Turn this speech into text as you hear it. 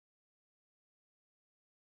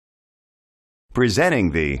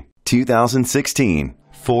Presenting the 2016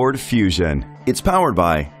 Ford Fusion. It's powered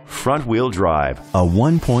by front-wheel drive, a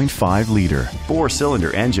 1.5-liter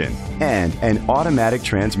four-cylinder engine, and an automatic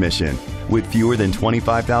transmission. With fewer than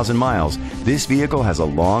 25,000 miles, this vehicle has a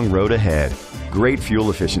long road ahead. Great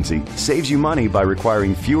fuel efficiency saves you money by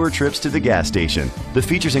requiring fewer trips to the gas station. The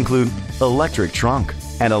features include electric trunk,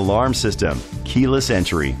 an alarm system, keyless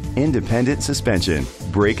entry, independent suspension,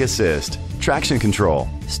 brake assist, traction control,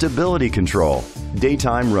 stability control,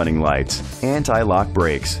 daytime running lights, anti-lock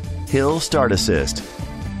brakes, hill start assist.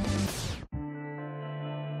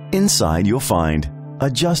 Inside you'll find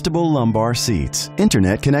adjustable lumbar seats,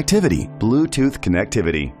 internet connectivity, Bluetooth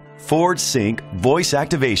connectivity, Ford Sync voice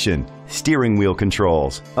activation, steering wheel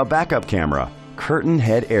controls, a backup camera, curtain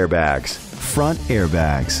head airbags, front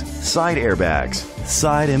airbags,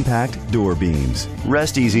 side impact door beams.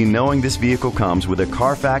 Rest easy knowing this vehicle comes with a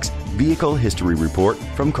Carfax Vehicle History Report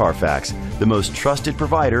from Carfax, the most trusted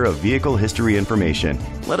provider of vehicle history information.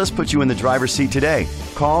 Let us put you in the driver's seat today.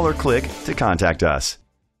 Call or click to contact us.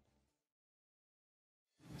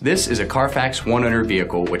 This is a Carfax one-owner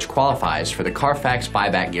vehicle which qualifies for the Carfax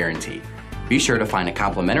buyback guarantee. Be sure to find a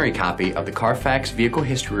complimentary copy of the Carfax Vehicle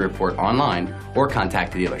History Report online or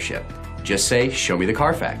contact the dealership. Just say, "Show me the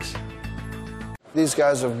Carfax." These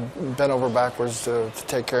guys have bent over backwards to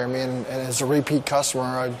take care of me, and as a repeat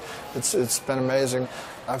customer, it's been amazing.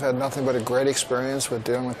 I've had nothing but a great experience with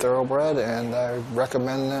dealing with Thoroughbred, and I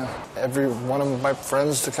recommend every one of my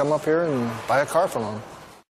friends to come up here and buy a car from them.